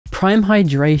Prime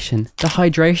hydration, the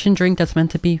hydration drink that's meant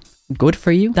to be good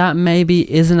for you, that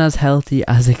maybe isn't as healthy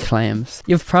as it claims.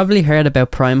 You've probably heard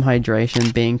about Prime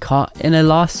hydration being caught in a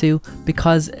lawsuit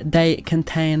because they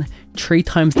contain 3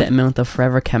 times the amount of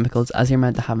forever chemicals as you're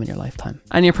meant to have in your lifetime.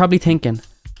 And you're probably thinking,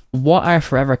 what are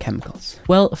forever chemicals?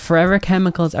 Well, forever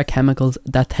chemicals are chemicals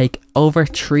that take over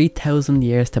 3,000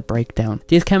 years to break down.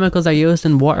 These chemicals are used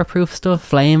in waterproof stuff,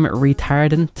 flame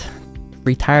retardant,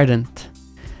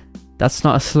 that's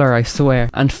not a slur, I swear,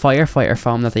 and firefighter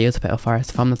foam that they use to put out fire. It's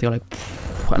foam that they go like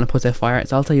and it puts out fire.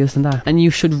 It's also used in that. And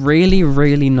you should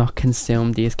really not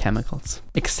consume these chemicals,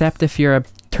 except if you're a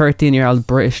 13-year-old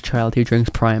British child who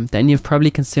drinks Prime. Then you've probably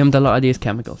consumed a lot of these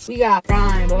chemicals. We got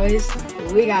Prime, boys.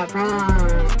 We got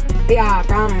Prime. We got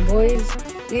Prime, boys.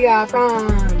 We got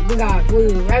Prime. We got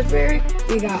blue raspberry.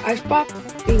 We got ice pop.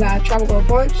 We got tropical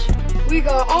punch. We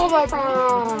got all the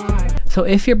Prime. So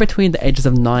if you're between the ages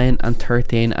of 9 and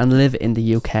 13 and live in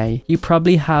the UK, you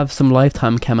probably have some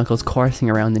lifetime chemicals coursing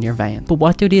around in your veins. But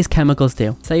what do these chemicals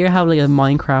do? Say you have like a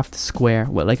Minecraft square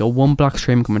with like a 1 block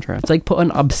stream coming through. It's like putting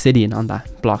obsidian on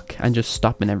that block and just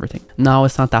stopping everything. No,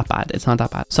 it's not that bad. It's not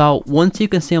that bad. So once you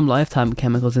consume lifetime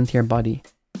chemicals into your body,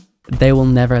 they will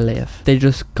never live. They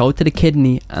just go to the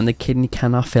kidney and the kidney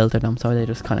cannot filter them, so they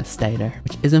just kind of stay there,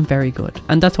 which isn't very good.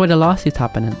 And that's why the lawsuit's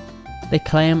happening. They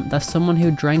claim that someone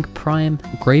who drank Prime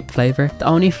grape flavor, the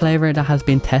only flavor that has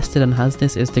been tested and has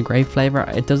this is the grape flavor.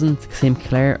 It doesn't seem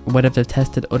clear whether they've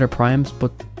tested other Primes,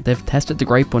 but they've tested the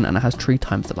grape one and it has 3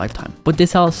 times the lifetime. But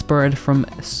this all spurred from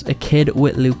a kid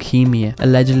with leukemia,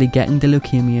 allegedly getting the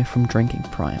leukemia from drinking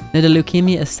Prime. Now the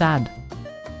leukemia is sad,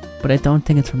 but I don't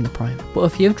think it's from the Prime. But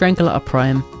if you've drank a lot of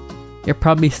Prime, you're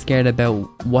probably scared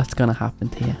about what's gonna happen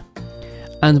to you.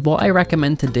 And what I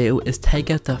recommend to do is take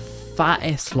out the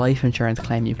fattest life insurance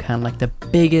claim you can, like the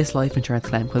biggest life insurance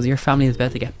claim, because your family is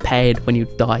about to get paid when you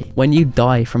die. When you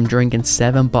die from drinking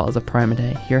 7 bottles of Prime a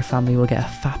day, your family will get a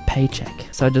fat paycheck.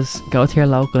 So just go to your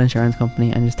local insurance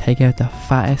company and just take out the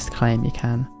fattest claim you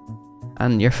can,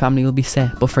 and your family will be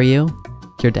set. But for you,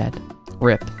 you're dead.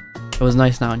 RIP. It was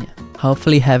nice knowing you.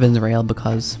 Hopefully heaven's real,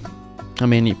 because I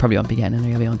mean, you probably won't be getting in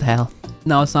there, you'll be going to hell.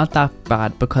 No, it's not that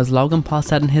bad, because Logan Paul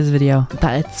said in his video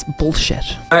that it's bullshit.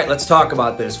 Alright, let's talk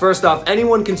about this. First off,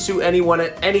 anyone can sue anyone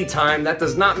at any time. That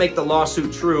does not make the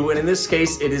lawsuit true, and in this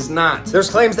case, it is not.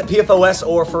 There's claims that PFOS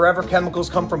or forever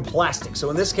chemicals come from plastic. So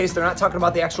in this case, they're not talking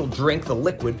about the actual drink, the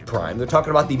liquid Prime. They're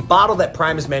talking about the bottle that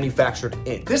Prime is manufactured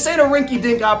in. This ain't a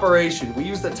rinky-dink operation. We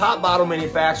use the top bottle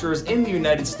manufacturers in the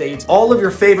United States. All of your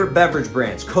favorite beverage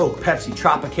brands, Coke, Pepsi,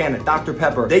 Tropicana, Dr.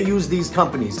 Pepper, they use these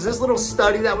companies. This little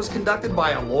study that was conducted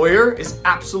by a lawyer is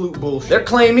absolute bullshit. They're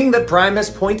claiming that Prime has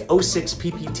 0.06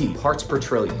 ppt, parts per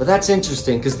trillion. But that's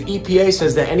interesting because the EPA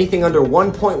says that anything under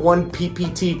 1.1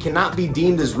 ppt cannot be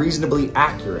deemed as reasonably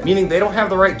accurate, meaning they don't have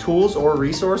the right tools or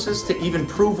resources to even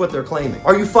prove what they're claiming.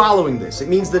 Are you following this? It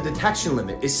means the detection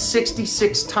limit is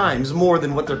 66 times more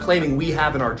than what they're claiming we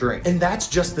have in our drink. And that's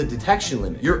just the detection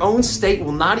limit. Your own state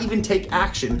will not even take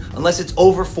action unless it's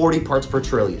over 40 parts per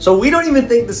trillion. So we don't even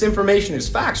think this information is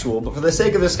factual, but for the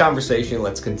sake of this conversation,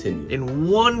 let's continue. In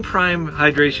one Prime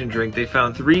hydration drink, they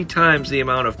found 3 times the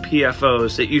amount of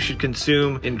PFOs that you should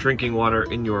consume in drinking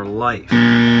water in your life.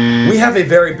 We have a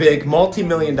very big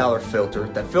multi-million-dollar filter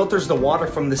that filters the water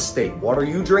from the state. Water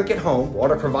you drink at home,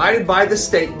 water provided by the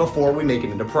state before we make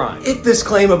it into Prime. If this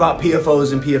claim about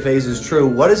PFOs and PFAS is true,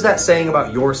 what is that saying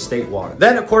about your state water?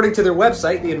 Then, according to their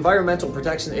website, the Environmental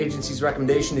Protection Agency's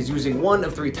recommendation is using one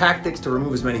of 3 tactics to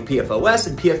remove as many PFOS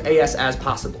and PFAS as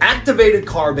possible. Activated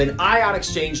carbon, ion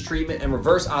exchange treatment, and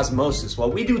reverse osmosis.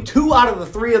 Well, we do 2 out of the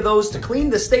 3 of those to clean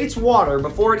the state's water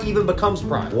before it even becomes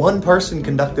Prime. One person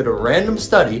conducted a random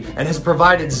study and has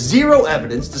provided 0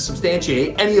 evidence to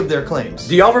substantiate any of their claims.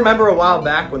 Do y'all remember a while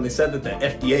back when they said that the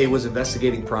FDA was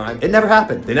investigating Prime? It never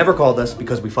happened. They never called us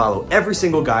because we follow every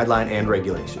single guideline and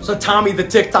regulation. So Tommy the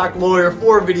TikTok lawyer,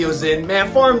 4 videos in,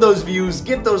 man, farm those views,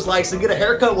 get those likes, and get a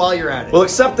haircut while you're at it. We'll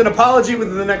accept an apology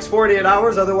within the next 48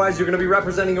 hours, otherwise you're gonna be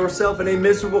representing yourself in a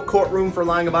miserable courtroom for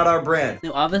lying about our brand.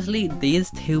 Now obviously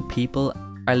these 2 people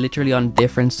are literally on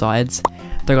different sides.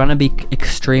 They're gonna be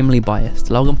extremely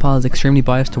biased. Logan Paul is extremely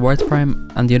biased towards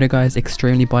Prime, and the other guy is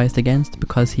extremely biased against,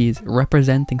 because he's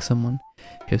representing someone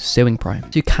who's suing Prime.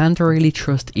 So you can't really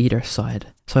trust either side.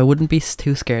 So I wouldn't be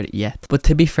too scared yet. But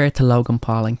to be fair to Logan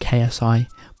Paul and KSI,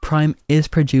 Prime is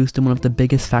produced in one of the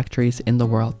biggest factories in the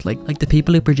world. Like the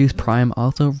people who produce Prime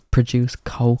also produce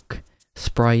Coke,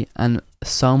 Sprite, and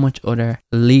so much other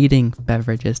leading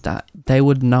beverages that they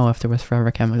would know if there was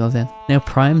forever chemicals in. Now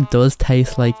Prime does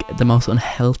taste like the most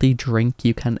unhealthy drink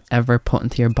you can ever put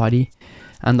into your body,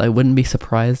 and I wouldn't be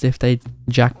surprised if they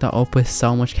jacked that up with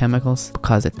so much chemicals,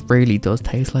 because it really does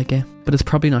taste like it. But it's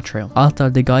probably not true. Also,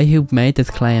 the guy who made this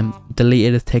claim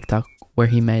deleted his TikTok where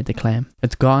he made the claim.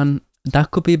 It's gone.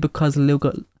 That could be because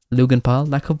Logan Paul.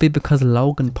 That could be because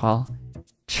Logan Paul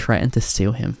threatened to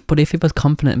sue him. But if he was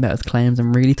confident about his claims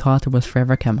and really thought there was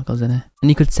forever chemicals in it,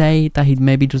 and he could say that he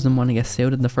maybe doesn't want to get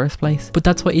sued in the first place, but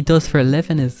that's what he does for a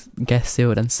living, is get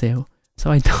sued and sue.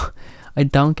 So I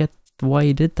don't get why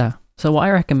he did that. So what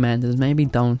I recommend is maybe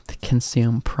don't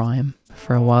consume Prime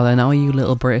for a while. I know you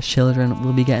little British children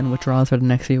will be getting withdrawals for the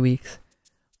next few weeks,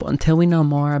 but until we know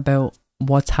more about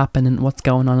what's happening, what's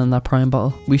going on in that Prime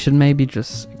bottle, we should maybe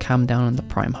just calm down on the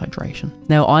Prime hydration.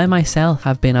 Now, I myself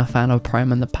have been a fan of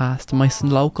Prime in the past. My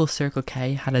local Circle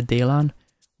K had a deal on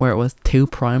where it was 2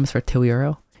 Primes for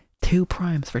 €2. 2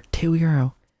 Primes for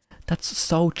 €2. That's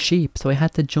so cheap. So I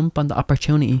had to jump on the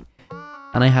opportunity,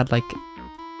 and I had like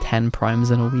 10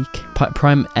 Primes in a week.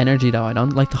 Prime Energy though, I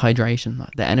don't like the hydration.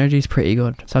 The energy is pretty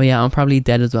good. So yeah, I'm probably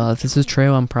dead as well. If this is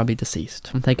true, I'm probably deceased.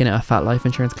 I'm taking out a fat life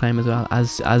insurance claim as well,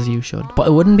 as you should. But I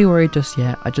wouldn't be worried just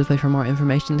yet. I just wait for more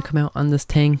information to come out on this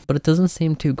thing. But it doesn't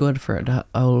seem too good for the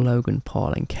old Logan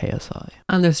Paul and KSI.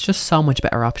 And there's just so much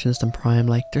better options than Prime.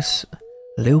 Like there's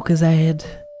Lucozade,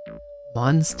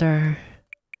 Monster.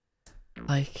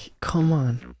 Like, come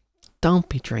on. Don't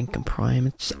be drinking Prime.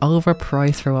 It's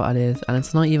overpriced for what it is, and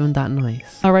it's not even that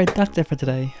nice. Alright, that's it for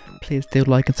today. Please do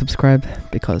like and subscribe,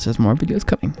 because there's more videos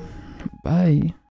coming. Bye.